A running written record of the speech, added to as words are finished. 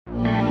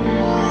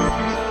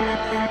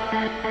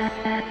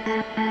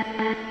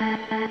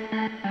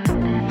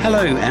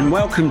Hello and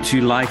welcome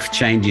to Life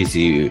Changes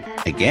You.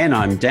 Again,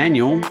 I'm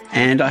Daniel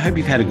and I hope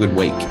you've had a good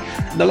week.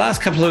 The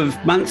last couple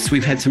of months,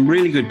 we've had some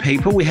really good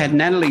people. We had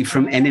Natalie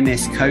from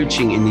NNS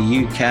Coaching in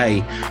the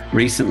UK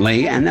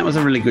recently, and that was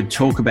a really good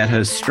talk about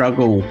her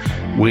struggle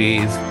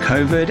with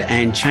COVID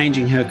and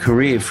changing her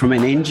career from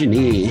an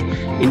engineer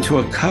into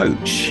a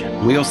coach.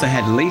 We also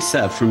had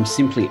Lisa from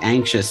Simply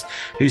Anxious,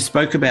 who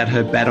spoke about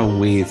her battle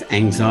with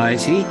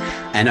anxiety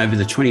and over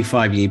the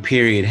 25-year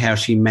period, how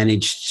she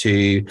managed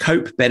to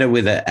cope better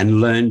with it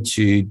and learn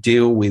to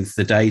deal with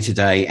the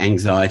day-to-day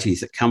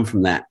anxieties that come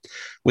from that.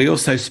 We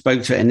also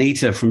spoke to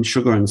Anita from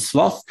Sugar and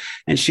Sloth,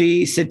 and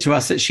she said to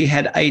us that she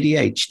had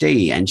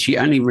ADHD, and she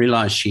only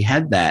realized she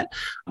had that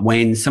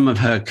when some of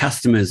her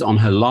customers on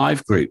her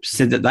live group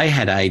said that they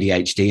had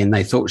ADHD and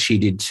they thought she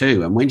did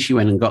too. And when she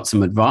went and got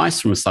some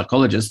advice from a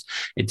psychologist,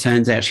 it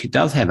turns out she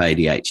does have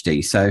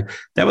ADHD. So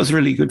that was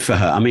really good for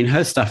her. I mean,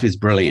 her stuff is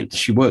brilliant.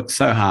 She works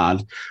so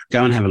hard.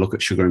 Go and have a look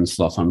at Sugar and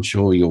Sloth. I'm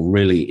sure you'll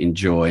really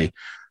enjoy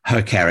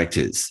her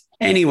characters.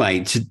 Anyway,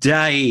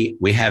 today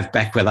we have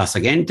back with us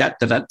again,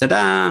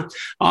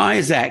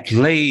 Isaac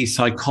Lee,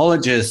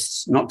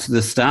 psychologist, not to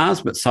the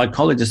stars, but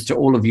psychologist to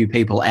all of you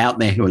people out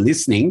there who are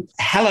listening.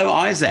 Hello,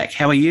 Isaac.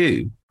 How are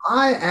you?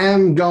 I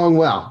am going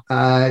well.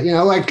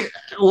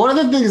 One of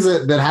the things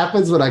that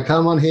happens when I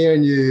come on here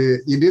and you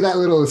do that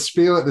little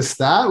spiel at the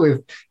start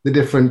with the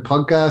different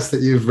podcasts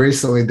that you've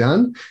recently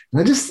done,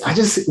 and I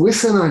just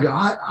listen and I go,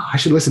 I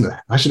should listen to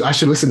that. I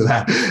should listen to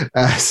that.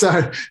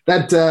 So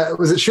that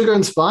was it. Sugar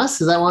and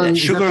Spice? Is that one?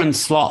 Sugar and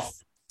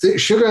Sloth.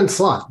 Sugar and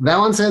Sloth. That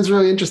one sounds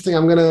really interesting.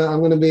 I'm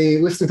gonna be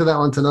listening to that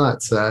one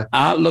tonight. So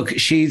look,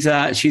 she's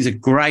a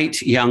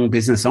great young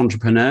business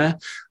entrepreneur.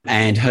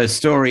 And her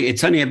story,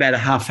 it's only about a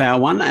half-hour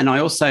one. And I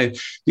also,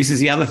 this is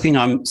the other thing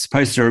I'm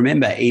supposed to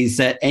remember, is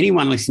that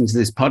anyone listening to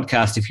this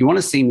podcast, if you want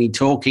to see me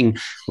talking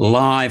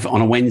live on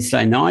a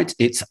Wednesday night,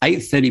 it's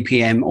 8:30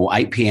 p.m. or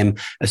 8 p.m.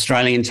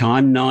 Australian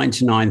time, 9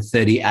 to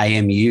 9:30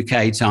 a.m.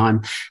 UK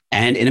time.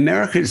 And in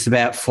America, it's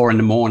about 4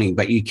 a.m,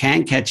 but you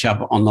can catch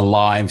up on the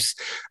lives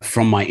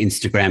from my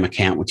Instagram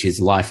account, which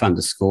is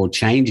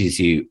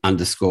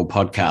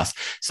life_changes_you_podcast.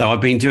 So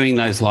I've been doing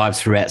those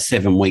lives for about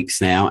 7 weeks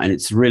now, and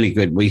it's really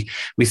good. We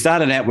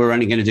started out, we were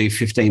only going to do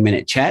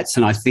 15-minute chats,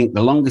 and I think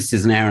the longest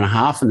is an hour and a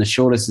half and the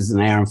shortest is an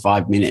hour and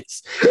 5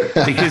 minutes.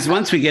 Because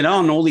once we get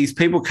on, all these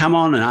people come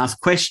on and ask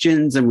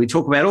questions, and we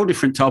talk about all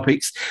different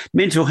topics,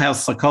 mental health,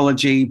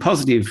 psychology,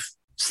 positive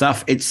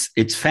stuff. It's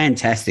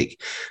fantastic.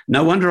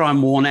 No wonder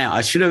I'm worn out.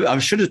 I should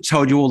have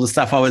told you all the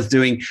stuff I was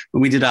doing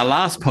when we did our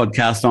last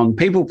podcast on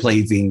people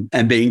pleasing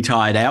and being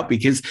tired out,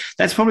 because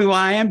that's probably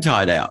why I am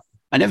tired out.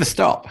 I never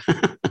stop.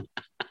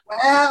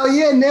 Well,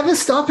 yeah, never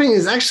stopping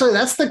is actually,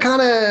 that's the kind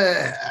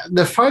of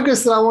the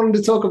focus that I wanted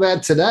to talk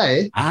about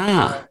today.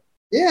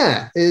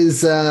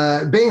 Is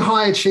being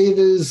high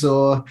achievers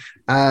or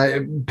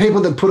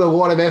people that put a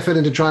lot of effort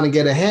into trying to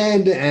get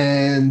ahead,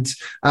 and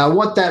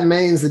what that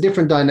means, the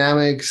different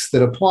dynamics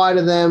that apply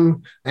to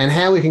them, and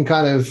how we can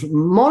kind of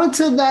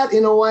monitor that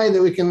in a way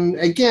that we can,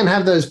 again,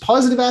 have those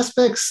positive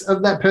aspects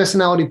of that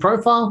personality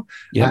profile.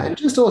 And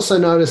just also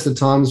notice the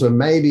times when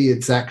maybe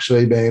it's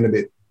actually being a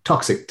bit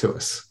toxic to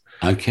us.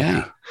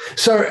 Okay.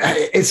 So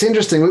it's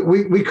interesting.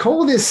 We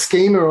call this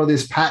schema or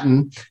this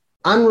pattern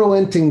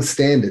unrelenting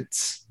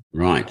standards.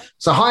 Right.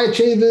 So high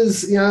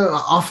achievers,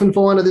 often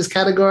fall into this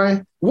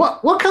category.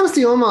 What comes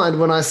to your mind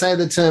when I say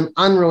the term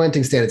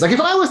unrelenting standards? Like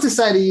if I was to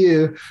say to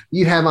you,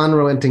 you have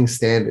unrelenting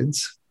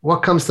standards,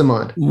 what comes to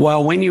mind?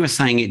 Well, when you were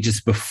saying it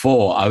just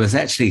before, I was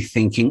actually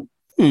thinking,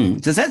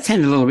 does that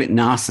sound a little bit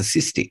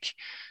narcissistic?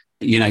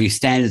 Your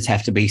standards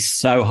have to be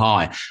so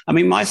high. I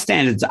mean, my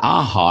standards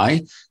are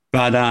high,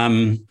 but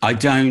I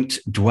don't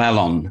dwell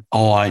on,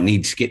 I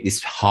need to get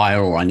this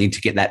higher or I need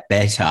to get that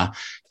better.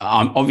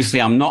 I'm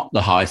not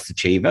the highest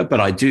achiever, but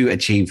I do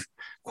achieve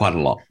quite a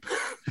lot.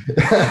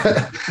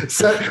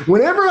 So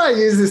whenever I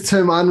use this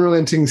term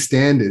unrelenting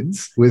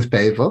standards with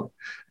people,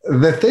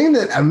 the thing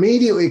that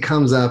immediately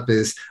comes up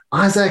is,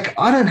 Isaac,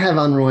 I don't have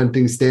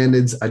unrelenting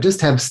standards. I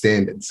just have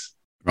standards.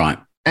 Right.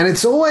 And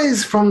it's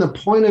always from the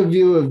point of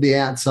view of the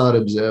outside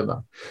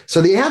observer.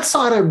 So the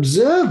outside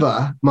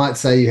observer might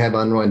say you have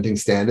unrelenting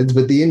standards,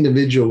 but the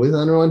individual with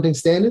unrelenting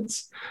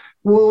standards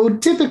will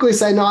typically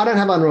say, no, I don't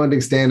have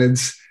unrelenting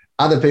standards.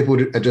 Other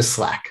people are just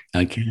slack.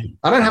 Okay.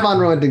 I don't have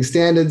unrelenting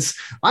standards.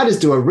 I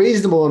just do a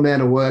reasonable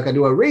amount of work. I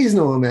do a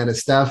reasonable amount of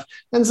stuff.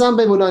 And some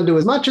people don't do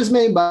as much as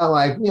me, but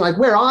like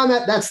where I'm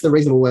at, that's the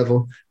reasonable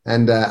level.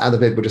 And other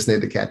people just need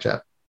to catch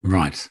up.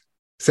 Right.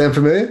 Sound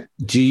familiar?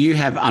 Do you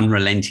have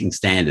unrelenting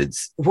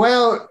standards?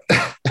 Well,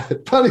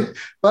 funny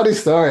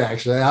story,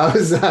 actually. I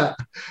was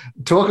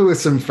talking with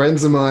some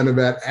friends of mine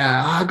about,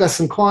 I've got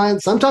some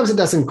clients. Sometimes it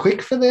doesn't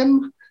click for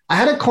them. I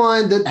had a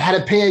client that had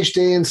a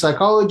PhD in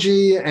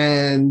psychology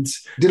and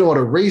did a lot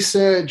of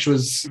research,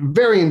 was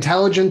very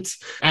intelligent.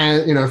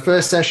 And,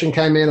 first session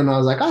came in and I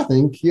was like, I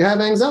think you have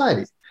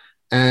anxiety.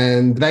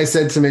 And they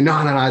said to me, no,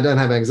 I don't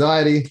have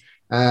anxiety.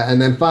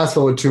 And then fast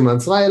forward 2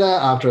 months later,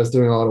 after I was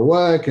doing a lot of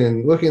work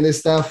and looking at this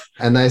stuff,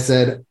 and they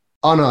said,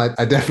 oh no,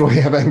 I definitely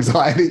have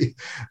anxiety.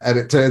 And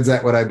it turns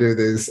out when I do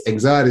these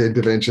anxiety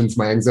interventions,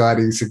 my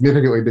anxiety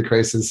significantly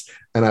decreases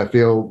and I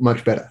feel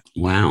much better.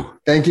 Wow.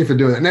 Thank you for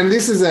doing that. And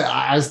this is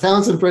I was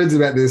telling some friends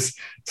about this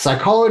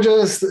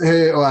psychologist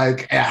who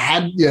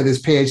had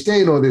this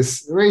PhD and all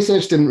this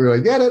research, didn't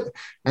really get it.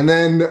 And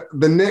then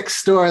the next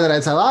story that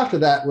I tell after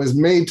that was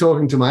me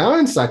talking to my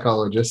own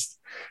psychologist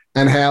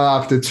and how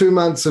after 2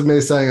 months of me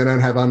saying I don't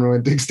have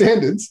unrelenting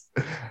standards,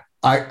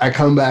 I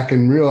come back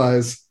and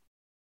realize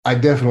I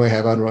definitely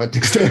have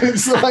unrelenting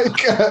standards.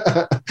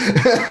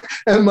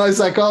 And my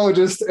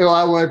psychologist, who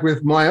I work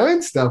with my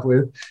own stuff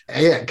with,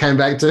 came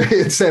back to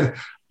me and said,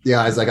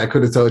 I was like, I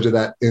could have told you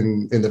that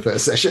in the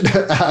first session.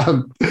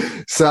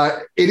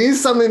 So it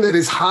is something that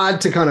is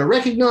hard to kind of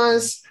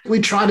recognize. We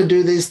try to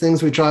do these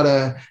things. We try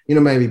to,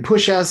 maybe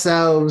push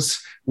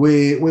ourselves.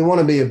 We want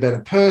to be a better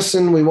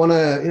person. We want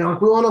to,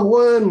 we want to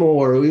learn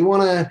more, or we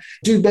want to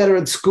do better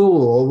at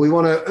school, or we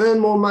want to earn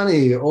more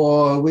money,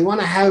 or we want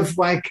to have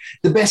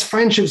the best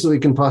friendships that we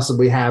can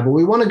possibly have, or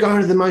we want to go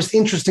to the most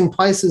interesting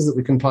places that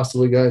we can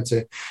possibly go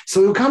to.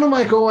 So we're kind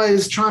of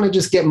always trying to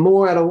just get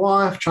more out of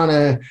life, trying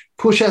to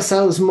push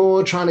ourselves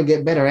more, trying to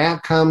get better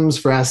outcomes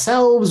for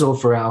ourselves or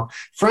for our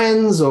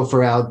friends or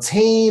for our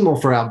team or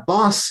for our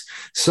boss.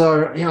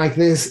 So,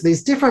 there's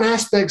these different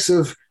aspects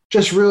of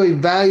just really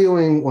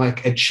valuing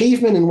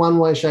achievement in one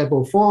way, shape,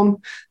 or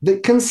form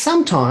that can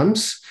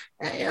sometimes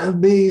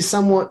be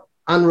somewhat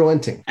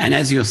unrelenting. And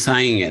as you're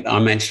saying it,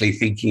 I'm actually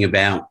thinking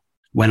about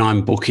when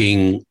I'm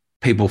booking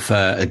people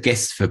for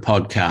guests for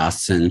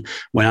podcasts, and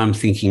when I'm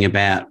thinking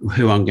about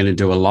who I'm going to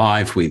do a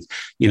live with,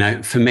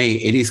 for me,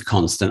 it is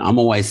constant. I'm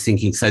always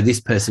thinking, so this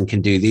person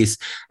can do this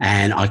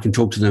and I can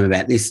talk to them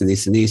about this and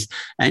this and this.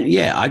 And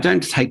I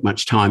don't take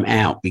much time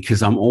out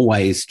because I'm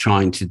always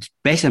trying to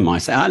better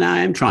myself. And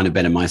I am trying to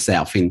better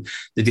myself in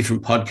the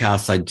different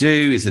podcasts I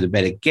do. Is it a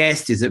better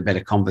guest? Is it a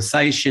better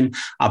conversation?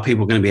 Are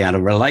people going to be able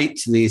to relate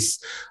to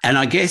this? And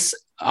I guess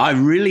I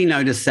really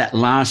noticed that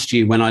last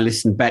year when I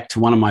listened back to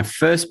one of my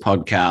first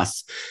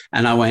podcasts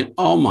and I went,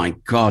 oh my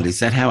God, is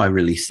that how I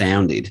really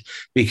sounded?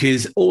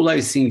 Because all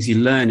those things you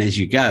learn as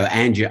you go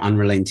and your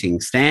unrelenting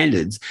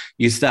standards,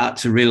 you start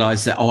to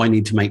realize that, I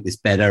need to make this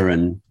better,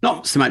 and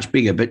not so much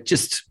bigger, but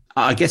just,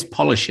 I guess,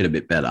 polish it a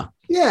bit better.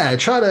 Yeah,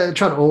 try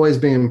to always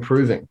be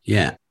improving.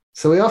 Yeah.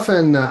 So we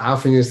often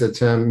use the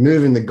term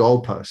moving the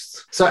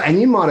goalposts. So,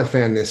 and you might have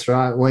found this,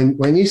 right?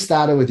 When you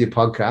started with your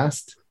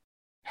podcast,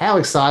 how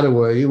excited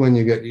were you when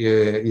you got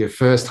your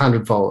first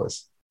 100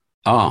 followers?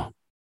 Oh,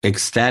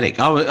 ecstatic.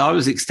 I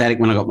was ecstatic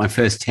when I got my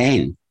first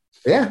 10.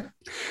 Yeah.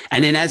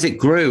 And then as it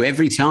grew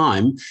every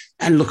time,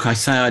 and look, I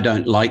say I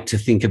don't like to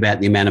think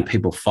about the amount of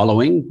people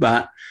following,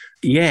 but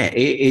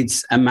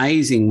it's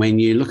amazing when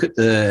you look at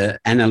the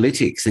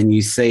analytics and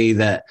you see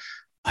that.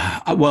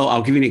 Well,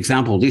 I'll give you an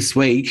example. This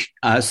week,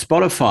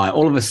 Spotify,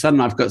 all of a sudden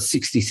I've got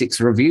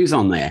 66 reviews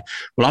on there.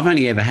 Well, I've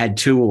only ever had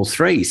 2 or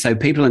 3. So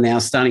people are now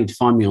starting to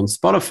find me on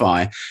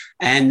Spotify.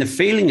 And the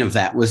feeling of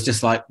that was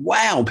just like,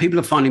 wow, people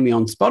are finding me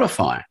on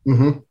Spotify.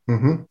 Mm-hmm,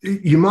 mm-hmm.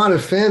 You might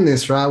have found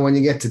this, right? When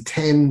you get to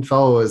 10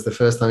 followers, the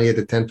first time you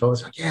get to 10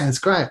 followers, like, yeah, that's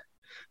great.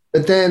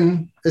 But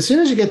then as soon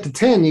as you get to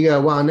 10, you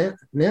go, well,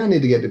 now I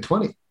need to get to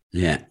 20.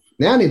 Yeah.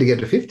 Now I need to get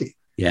to 50.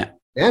 Yeah.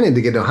 Now I need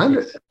to get to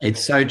 100.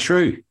 It's so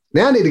true.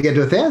 Now I need to get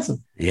to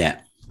 1,000. Yeah.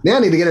 Now I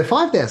need to get to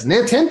 5,000.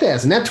 Now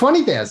 10,000. Now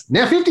 20,000.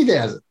 Now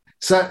 50,000.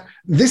 So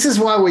this is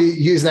why we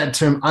use that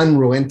term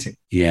unrelenting.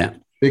 Yeah.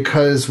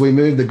 Because we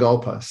move the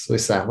goalposts. We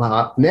say,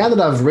 well, now that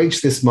I've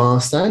reached this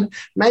milestone,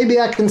 maybe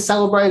I can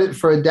celebrate it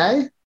for a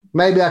day.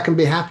 Maybe I can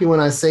be happy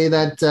when I see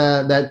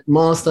that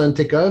milestone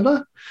tick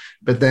over.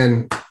 But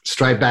then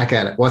straight back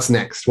at it. What's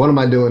next? What am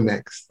I doing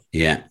next?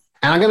 Yeah.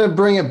 And I'm going to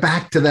bring it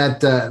back to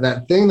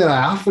that thing that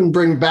I often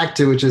bring back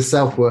to, which is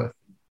self-worth.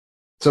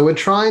 So we're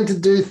trying to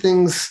do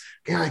things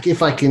like,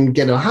 if I can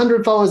get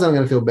 100 followers, I'm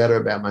going to feel better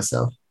about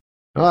myself.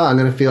 I'm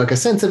going to feel like a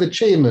sense of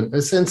achievement,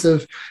 a sense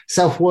of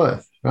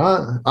self-worth.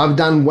 Right? I've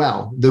done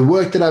well. The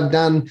work that I've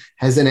done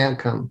has an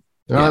outcome.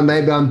 Right? Yeah.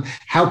 Maybe I'm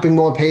helping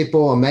more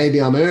people, or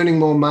maybe I'm earning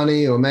more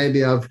money, or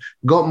maybe I've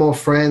got more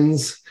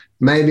friends.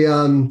 Maybe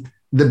I'm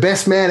the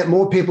best man at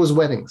more people's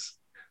weddings,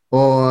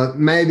 or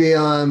maybe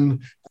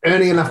I'm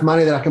earning enough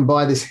money that I can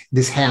buy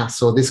this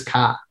house or this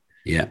car.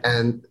 Yeah.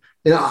 And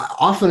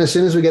often as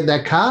soon as we get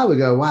that car, we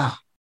go, wow,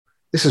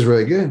 this is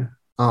really good.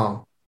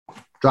 Oh,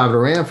 drive it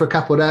around for a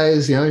couple of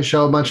days,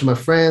 show a bunch of my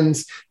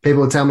friends.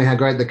 People will tell me how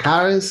great the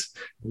car is.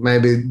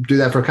 Maybe do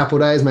that for a couple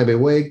of days, maybe a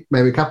week,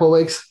 maybe a couple of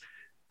weeks.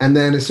 And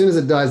then as soon as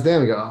it dies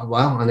down, we go, oh,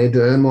 well, I need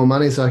to earn more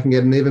money so I can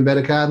get an even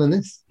better car than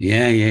this.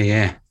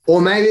 Yeah.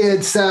 Or maybe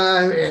it's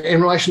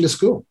in relation to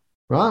school,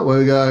 right? Where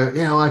we go,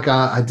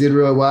 I did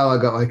real well.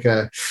 I got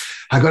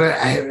I got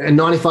a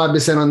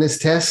 95% on this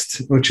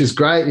test, which is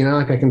great.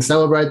 I can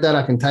celebrate that.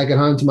 I can take it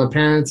home to my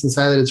parents and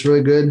say that it's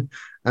really good.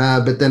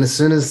 But then as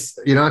soon as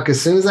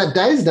that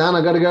day's done,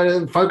 I got to go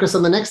to focus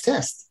on the next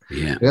test.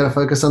 Yeah. We got to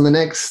focus on the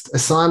next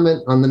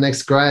assignment, on the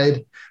next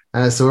grade.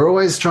 So we're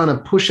always trying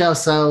to push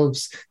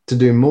ourselves to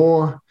do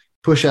more,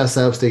 push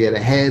ourselves to get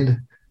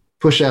ahead,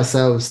 push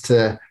ourselves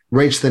to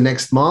reach the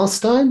next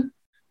milestone.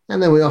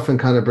 And then we often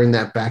kind of bring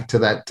that back to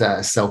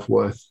that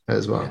self-worth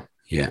as well.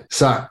 Yeah.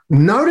 So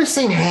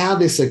noticing how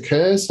this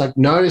occurs, like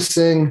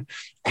noticing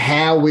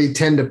how we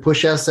tend to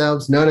push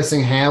ourselves,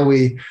 noticing how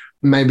we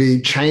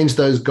maybe change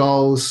those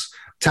goals,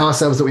 tell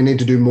ourselves that we need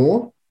to do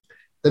more.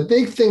 The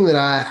big thing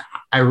that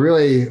I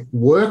really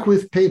work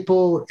with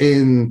people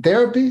in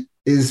therapy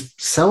is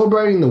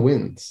celebrating the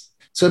wins.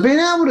 So being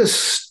able to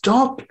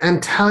stop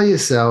and tell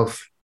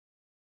yourself,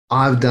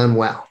 I've done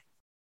well.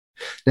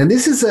 Now,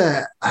 this is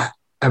a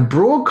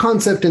broad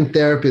concept in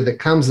therapy that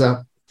comes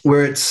up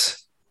where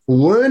it's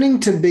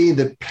learning to be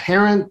the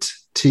parent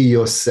to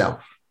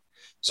yourself.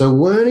 So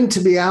learning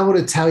to be able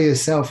to tell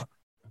yourself,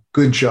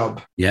 good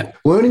job. Yeah.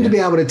 Learning to be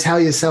able to tell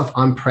yourself,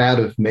 I'm proud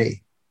of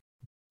me.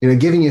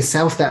 Giving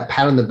yourself that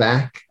pat on the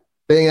back,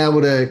 being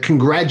able to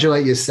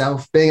congratulate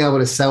yourself, being able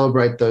to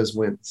celebrate those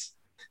wins.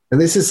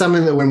 And this is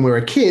something that when we're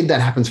a kid,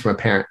 that happens from a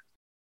parent,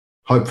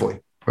 hopefully,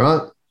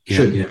 right?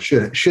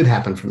 Should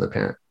happen from the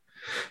parent.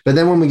 But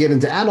then when we get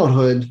into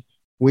adulthood,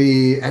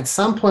 we, at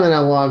some point in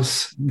our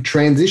lives,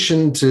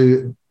 transition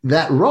to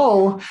that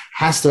role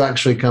has to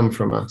actually come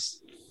from us.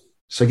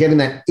 So getting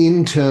that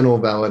internal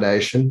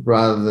validation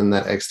rather than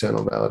that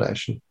external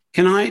validation.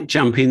 Can I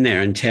jump in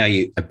there and tell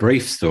you a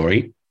brief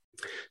story?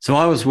 So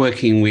I was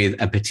working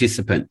with a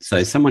participant,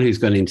 so someone who's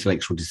got an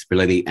intellectual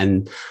disability,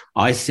 and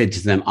I said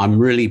to them, I'm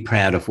really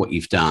proud of what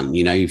you've done.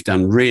 You've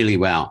done really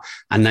well.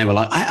 And they were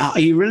like, are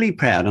you really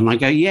proud? And I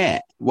go, yeah.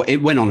 Well,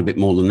 it went on a bit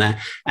more than that.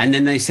 And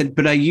then they said,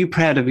 but are you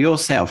proud of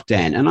yourself,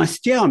 Dan? And I said,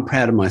 yeah, I'm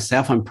proud of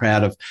myself. I'm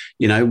proud of,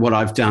 what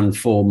I've done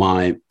for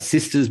my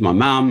sisters, my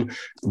mum,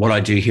 what I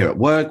do here at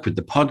work with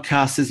the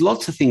podcast. There's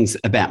lots of things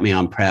about me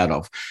I'm proud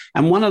of.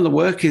 And one of the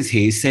workers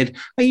here said,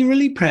 are you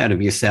really proud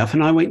of yourself?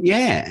 And I went,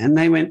 yeah. And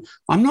they went,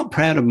 I'm not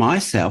proud of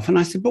myself. And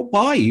I said, but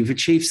why? You've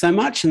achieved so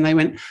much. And they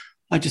went,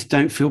 I just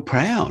don't feel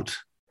proud.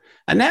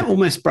 And that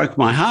almost broke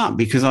my heart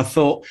because I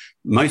thought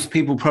most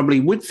people probably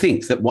would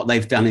think that what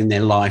they've done in their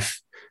life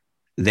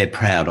they're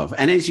proud of.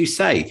 And as you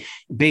say,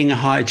 being a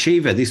high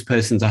achiever, this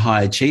person's a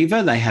high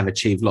achiever. They have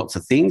achieved lots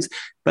of things,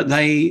 but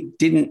they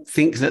didn't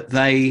think that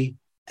they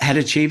had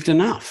achieved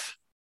enough.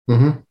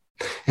 Mm-hmm.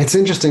 It's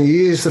interesting. You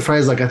use the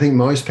phrase, I think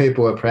most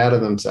people are proud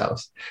of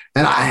themselves.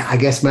 And I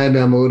guess maybe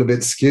I'm a little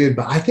bit skewed,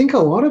 but I think a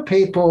lot of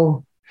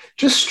people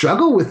just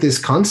struggle with this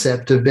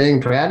concept of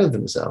being proud of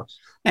themselves.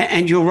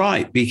 And you're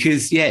right,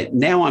 because,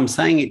 now I'm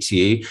saying it to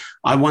you,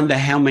 I wonder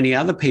how many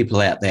other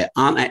people out there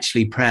aren't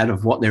actually proud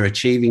of what they're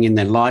achieving in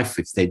their life,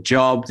 with their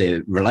job,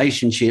 their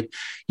relationship.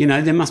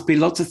 There must be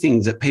lots of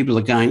things that people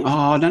are going,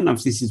 I don't know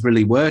if this is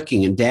really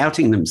working, and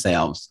doubting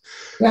themselves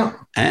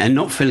and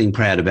not feeling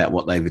proud about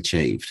what they've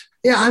achieved.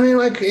 Yeah, I mean,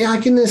 like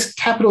in this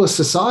capitalist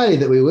society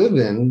that we live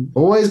in,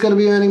 always got to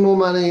be earning more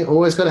money,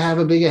 always got to have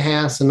a bigger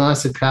house, a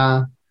nicer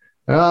car.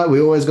 All right,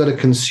 we always got to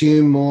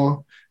consume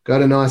more, go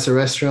to nicer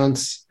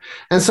restaurants.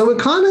 And so we're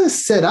kind of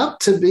set up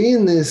to be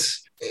in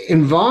this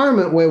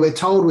environment where we're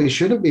told we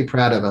shouldn't be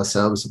proud of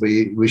ourselves.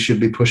 We should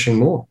be pushing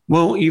more.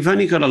 Well, you've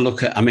only got to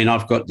look at,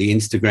 I've got the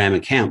Instagram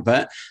account,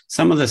 but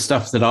some of the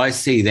stuff that I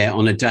see there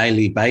on a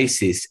daily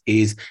basis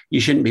is you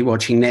shouldn't be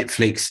watching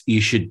Netflix. You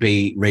should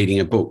be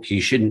reading a book.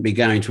 You shouldn't be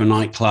going to a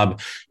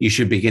nightclub. You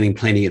should be getting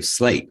plenty of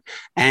sleep.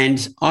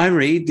 And I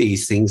read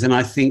these things and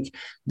I think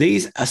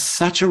these are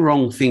such a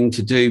wrong thing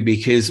to do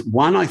because,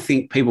 one, I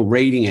think people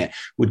reading it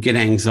would get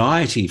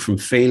anxiety from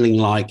feeling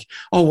like,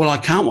 I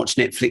can't watch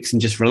Netflix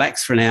and just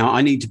relax for an hour.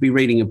 I need to be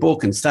reading a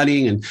book and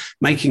studying and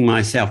making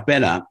myself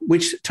better,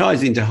 which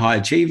ties into high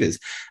achievers.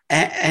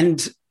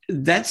 And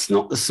that's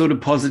not the sort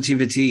of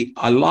positivity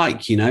I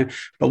like,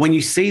 But when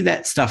you see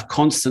that stuff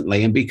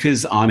constantly, and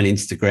because I'm an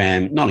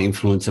Instagram, not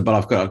influencer, but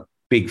I've got a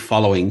big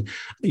following,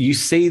 you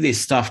see this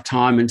stuff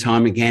time and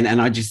time again. And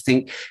I just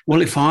think,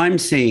 well, if I'm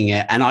seeing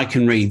it and I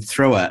can read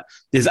through it,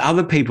 there's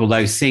other people,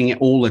 though, seeing it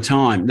all the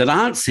time that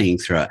aren't seeing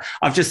through it.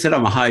 I've just said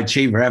I'm a high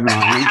achiever, haven't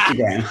I, on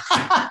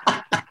Instagram?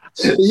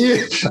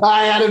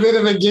 I had a bit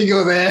of a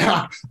giggle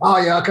there.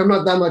 I'm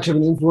not that much of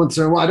an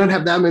influencer. I don't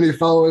have that many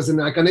followers,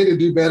 and I need to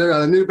do better.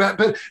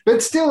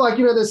 But still,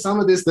 there's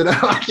some of this that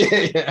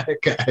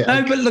okay.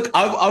 No, but look,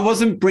 I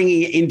wasn't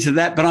bringing it into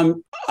that, but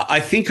I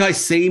think I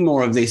see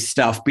more of this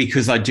stuff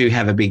because I do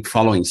have a big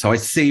following. So I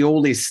see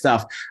all this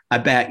stuff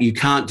about you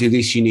can't do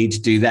this, you need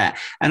to do that.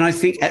 And I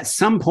think at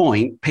some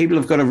point, people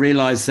have got to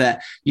realize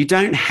that you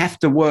don't have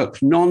to work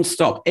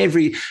nonstop.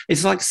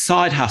 It's like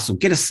side hustle,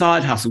 get a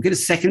side hustle, get a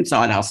second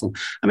side hustle.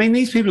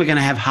 These people are going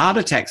to have heart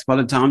attacks by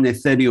the time they're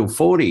 30 or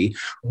 40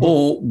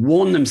 or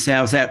worn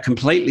themselves out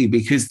completely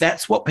because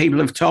that's what people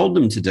have told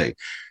them to do.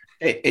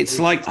 It's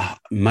like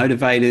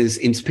motivators,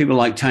 it's people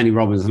like Tony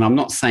Robbins, and I'm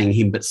not saying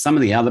him, but some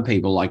of the other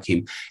people like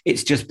him.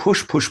 It's just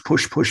push, push,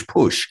 push, push,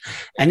 push.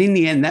 And in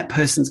the end, that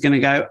person's going to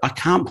go, I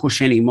can't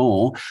push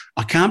anymore.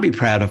 I can't be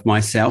proud of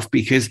myself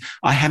because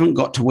I haven't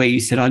got to where you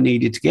said I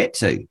needed to get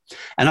to.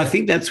 And I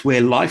think that's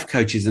where life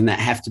coaches and that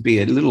have to be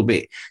a little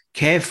bit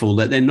careful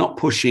that they're not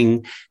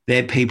pushing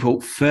their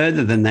people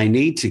further than they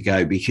need to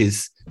go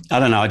because, I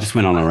don't know, I just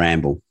went on a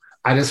ramble.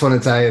 I just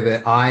want to tell you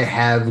that I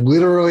have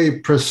literally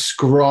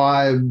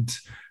prescribed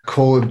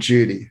Call of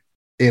Duty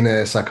in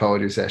a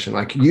psychology session.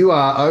 Like you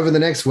are over the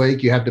next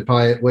week, you have to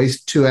play at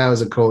least 2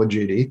 hours of Call of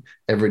Duty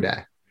every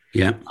day.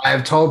 Yeah. I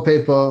have told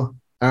people,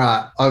 all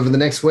right, over the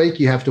next week,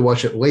 you have to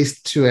watch at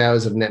least 2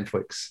 hours of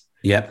Netflix.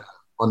 Yep.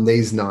 On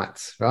these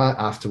nights, right?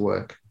 After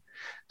work.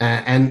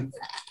 And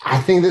I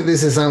think that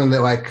this is something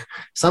that like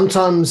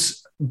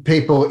sometimes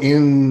people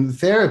in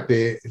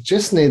therapy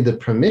just need the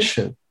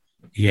permission.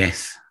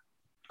 Yes.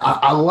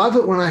 I love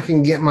it when I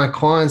can get my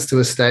clients to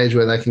a stage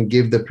where they can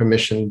give the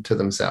permission to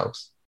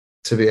themselves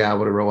to be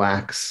able to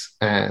relax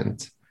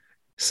and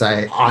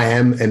say, I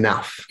am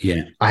enough.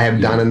 Yeah. I have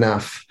done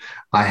enough.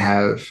 I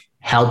have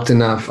helped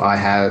enough. I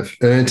have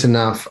earned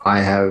enough.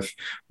 I have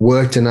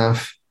worked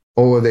enough.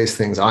 All of these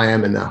things. I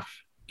am enough.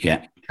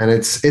 Yeah. And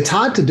it's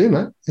hard to do,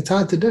 man. It's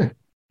hard to do.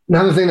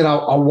 Another thing that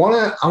I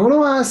want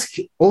to ask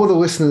all the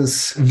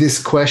listeners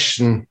this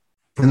question,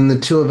 and the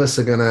two of us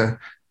are going to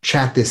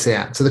chat this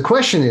out. So the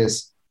question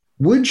is,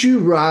 would you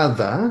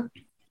rather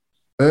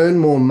earn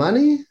more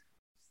money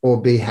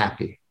or be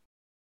happy?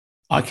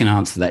 I can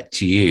answer that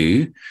to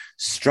you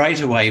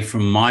straight away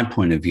from my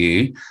point of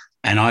view.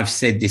 And I've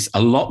said this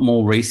a lot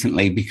more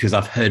recently because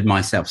I've heard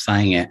myself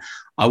saying it.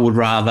 I would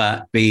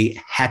rather be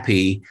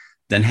happy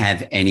than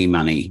have any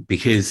money,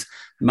 because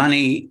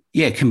money,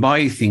 can buy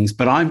you things.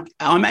 But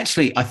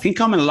I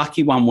think I'm a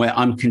lucky one where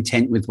I'm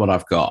content with what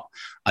I've got.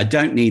 I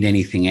don't need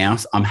anything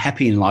else. I'm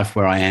happy in life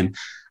where I am.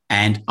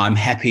 And I'm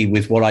happy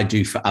with what I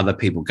do for other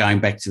people. Going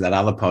back to that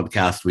other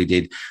podcast we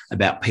did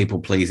about people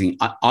pleasing,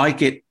 I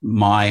get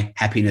my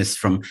happiness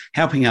from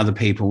helping other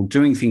people,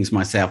 doing things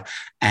myself,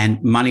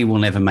 and money will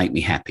never make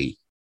me happy.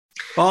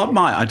 Well, it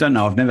might. I don't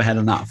know. I've never had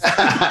enough.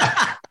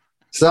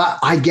 So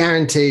I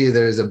guarantee you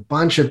there's a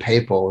bunch of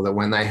people that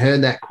when they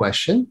heard that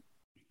question,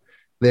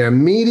 their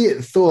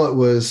immediate thought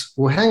was,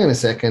 well, hang on a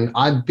second,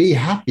 I'd be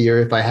happier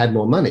if I had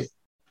more money.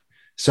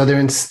 So they're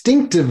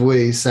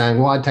instinctively saying,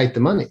 well, I'd take the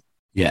money.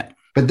 Yeah.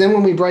 But then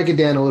when we break it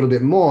down a little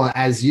bit more,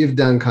 as you've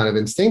done kind of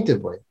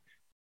instinctively,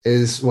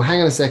 is, well, hang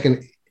on a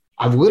second,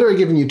 I've literally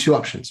given you two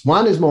options.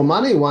 One is more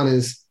money, one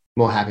is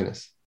more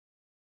happiness.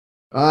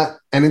 And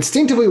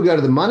instinctively we go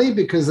to the money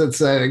because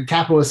it's a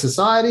capitalist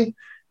society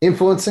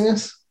influencing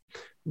us.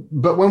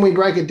 But when we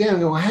break it down, we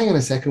go, well, hang on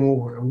a second,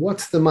 well,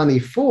 what's the money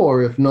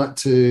for if not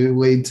to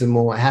lead to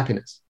more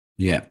happiness?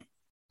 Yeah.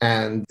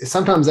 And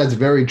sometimes that's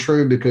very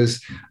true,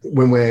 because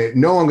when we're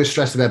no longer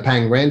stressed about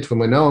paying rent, when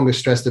we're no longer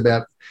stressed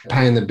about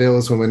paying the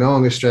bills, when we're no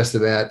longer stressed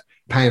about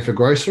paying for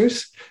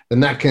groceries, then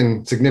that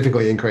can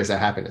significantly increase our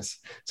happiness.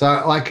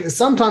 So like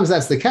sometimes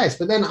that's the case,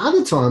 but then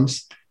other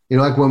times,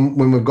 like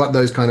when we've got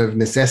those kind of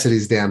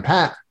necessities down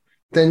pat,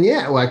 then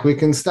like we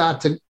can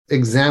start to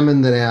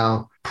examine that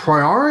our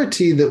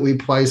priority that we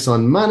place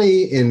on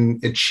money in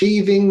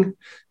achieving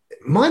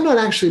might not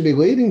actually be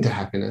leading to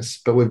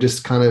happiness, but we've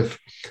just kind of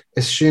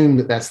assumed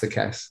that that's the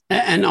case.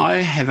 And I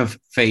have a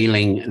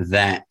feeling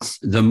that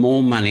the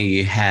more money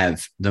you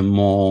have, the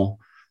more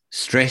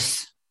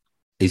stress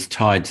is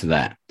tied to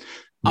that.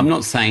 I'm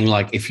not saying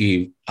like if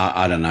you,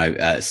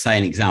 say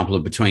an example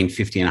of between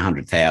 50 and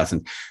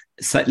 100,000,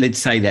 so let's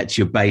say that's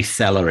your base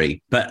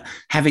salary, but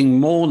having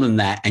more than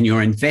that and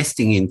you're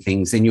investing in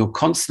things, and you're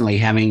constantly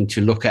having to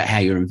look at how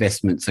your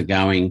investments are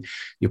going,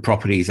 your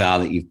properties are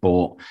that you've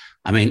bought.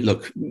 I mean,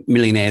 look,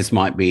 millionaires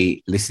might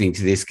be listening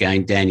to this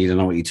going, Dan, you don't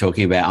know what you're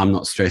talking about. I'm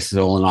not stressed at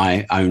all, and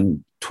I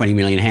own 20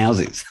 million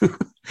houses.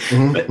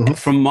 But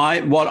from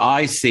what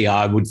I see,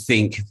 I would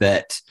think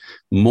that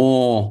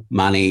more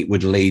money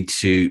would lead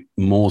to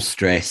more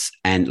stress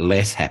and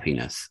less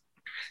happiness.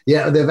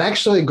 Yeah, they've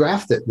actually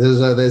graphed it.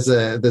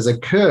 There's a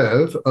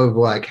curve of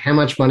like how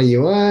much money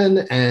you earn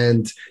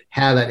and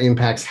how that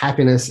impacts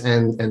happiness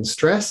and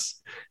stress.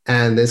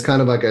 And there's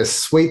kind of like a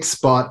sweet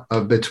spot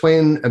of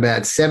between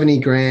about 70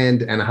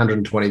 grand and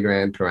 120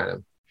 grand per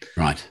annum.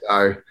 Right.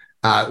 So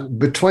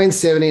between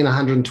 70 and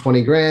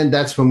 120 grand,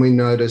 that's when we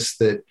notice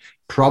that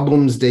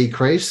problems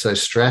decrease. So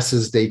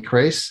stresses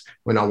decrease.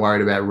 We're not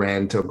worried about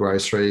rent or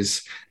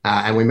groceries.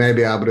 And we may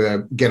be able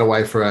to get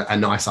away for a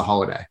nicer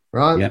holiday,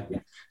 right?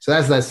 Yep. So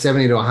that's that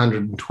 70 to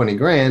 120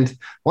 grand.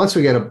 Once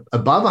we get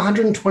above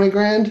 120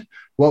 grand,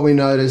 what we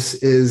notice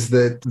is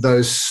that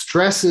those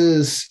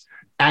stresses,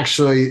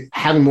 actually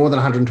having more than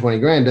 120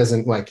 grand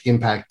doesn't like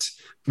impact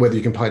whether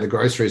you can pay the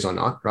groceries or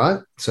not, right?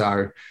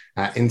 So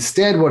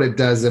instead what it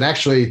does, it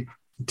actually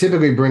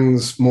typically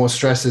brings more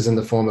stresses in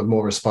the form of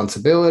more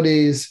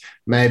responsibilities.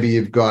 Maybe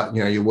you've got,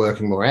 you're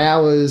working more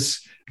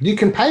hours. You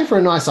can pay for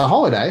a nicer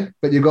holiday,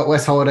 but you've got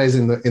less holidays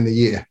in the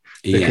year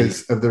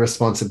because of the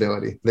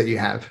responsibility that you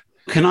have.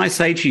 Can I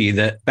say to you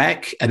that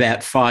back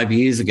about 5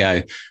 years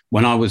ago,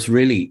 when I was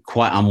really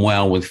quite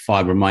unwell with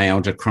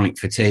fibromyalgia, chronic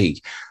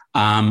fatigue,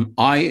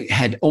 I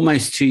had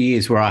almost 2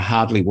 years where I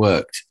hardly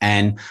worked.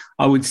 And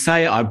I would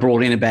say I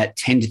brought in about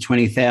 $10,000 to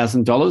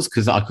 $20,000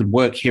 because I could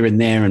work here and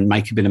there and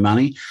make a bit of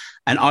money.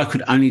 And I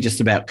could only just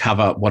about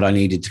cover what I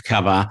needed to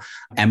cover.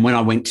 And when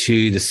I went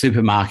to the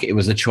supermarket, it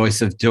was a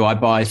choice of, do I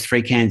buy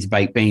 3 cans of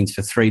baked beans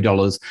for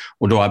 $3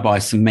 or do I buy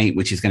some meat,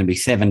 which is going to be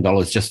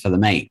 $7 just for the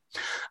meat?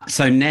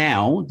 So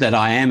now that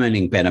I am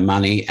earning better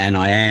money and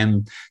I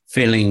am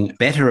feeling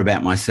better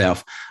about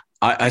myself.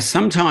 I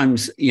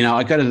sometimes,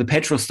 I go to the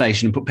petrol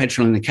station and put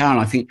petrol in the car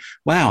and I think,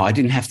 wow, I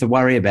didn't have to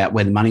worry about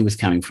where the money was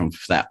coming from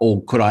for that,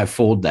 or could I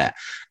afford that?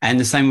 And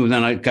the same with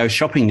when I go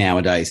shopping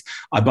nowadays.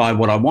 I buy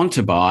what I want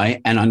to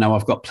buy and I know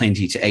I've got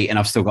plenty to eat and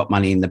I've still got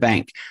money in the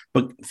bank.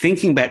 But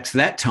thinking back to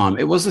that time,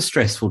 it was a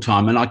stressful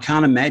time, and I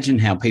can't imagine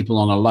how people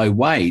on a low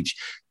wage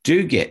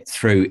do get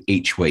through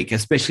each week,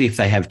 especially if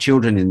they have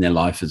children in their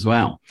life as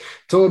well.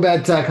 It's all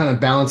about kind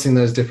of balancing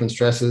those different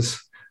stresses.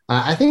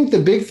 I think the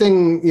big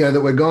thing,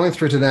 that we're going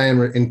through today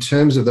in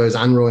terms of those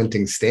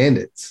unrelenting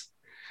standards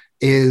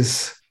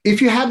is if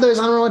you have those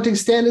unrelenting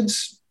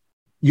standards,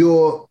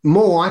 you're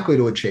more likely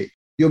to achieve.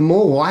 You're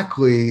more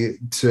likely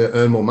to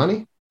earn more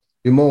money.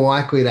 You're more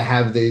likely to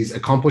have these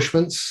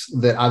accomplishments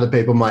that other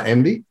people might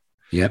envy.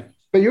 Yep.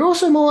 But you're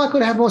also more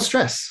likely to have more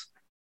stress.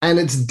 And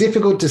it's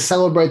difficult to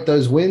celebrate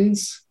those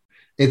wins.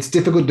 It's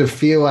difficult to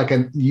feel like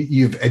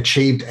you've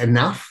achieved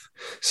enough.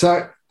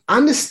 So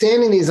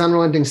understanding these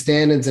unrelenting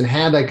standards and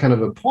how they kind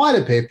of apply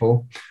to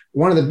people,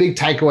 one of the big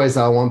takeaways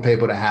that I want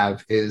people to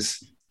have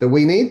is that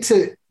we need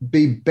to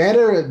be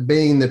better at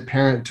being the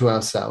parent to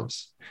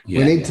ourselves.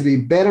 We need to be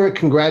better at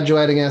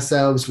congratulating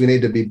ourselves. We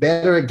need to be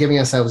better at giving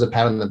ourselves a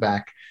pat on the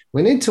back.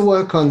 We need to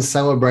work on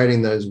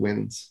celebrating those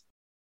wins,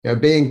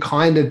 being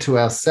kinder to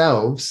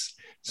ourselves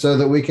so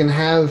that we can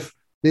have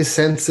this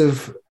sense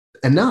of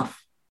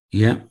enough.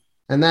 Yeah.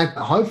 And that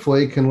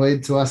hopefully can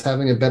lead to us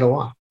having a better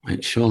life.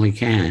 It surely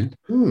can.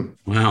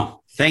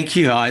 Wow. Thank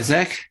you,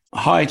 Isaac.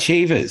 High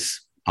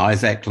Achievers,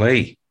 Isaac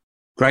Lee.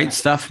 Great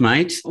stuff,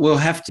 mate. We'll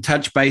have to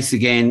touch base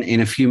again in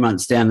a few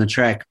months down the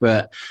track,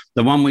 but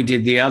the one we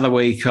did the other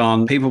week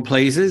on people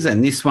pleasers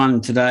and this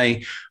one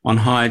today on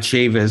high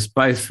achievers,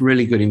 both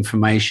really good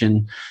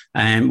information,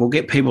 and we'll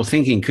get people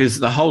thinking, because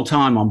the whole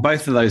time on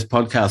both of those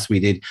podcasts we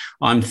did,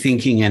 I'm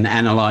thinking and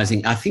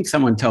analysing. I think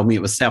someone told me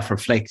it was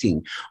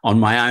self-reflecting on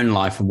my own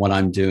life and what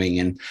I'm doing,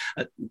 and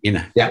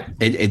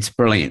it's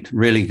brilliant,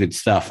 really good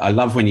stuff. I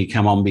love when you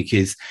come on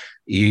because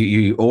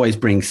you always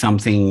bring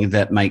something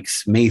that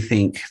makes me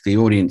think, the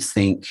audience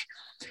think,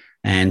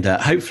 and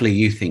hopefully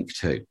you think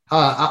too.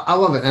 I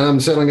love it. And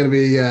I'm certainly going to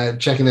be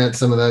checking out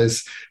some of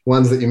those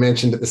ones that you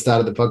mentioned at the start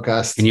of the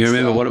podcast. Can you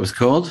remember what it was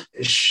called?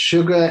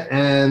 Sugar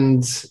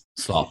and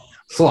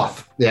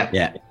Sloth. Yeah.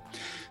 Yeah.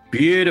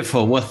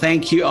 Beautiful. Well,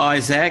 thank you,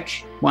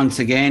 Isaac. Once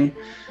again,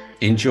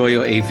 enjoy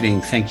your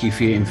evening. Thank you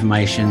for your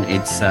information.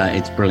 It's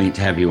brilliant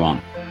to have you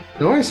on.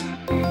 No worries.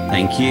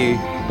 Thank you.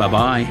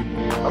 Bye-bye.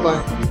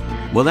 Bye-bye.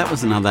 Well, that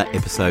was another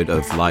episode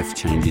of Life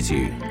Changes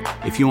You.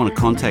 If you want to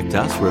contact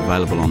us, we're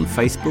available on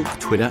Facebook,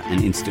 Twitter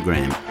and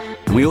Instagram.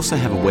 And we also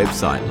have a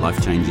website,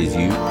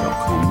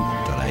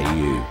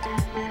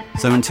 lifechangesyou.com.au.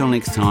 So until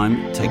next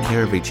time, take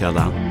care of each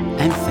other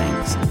and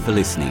thanks for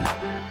listening.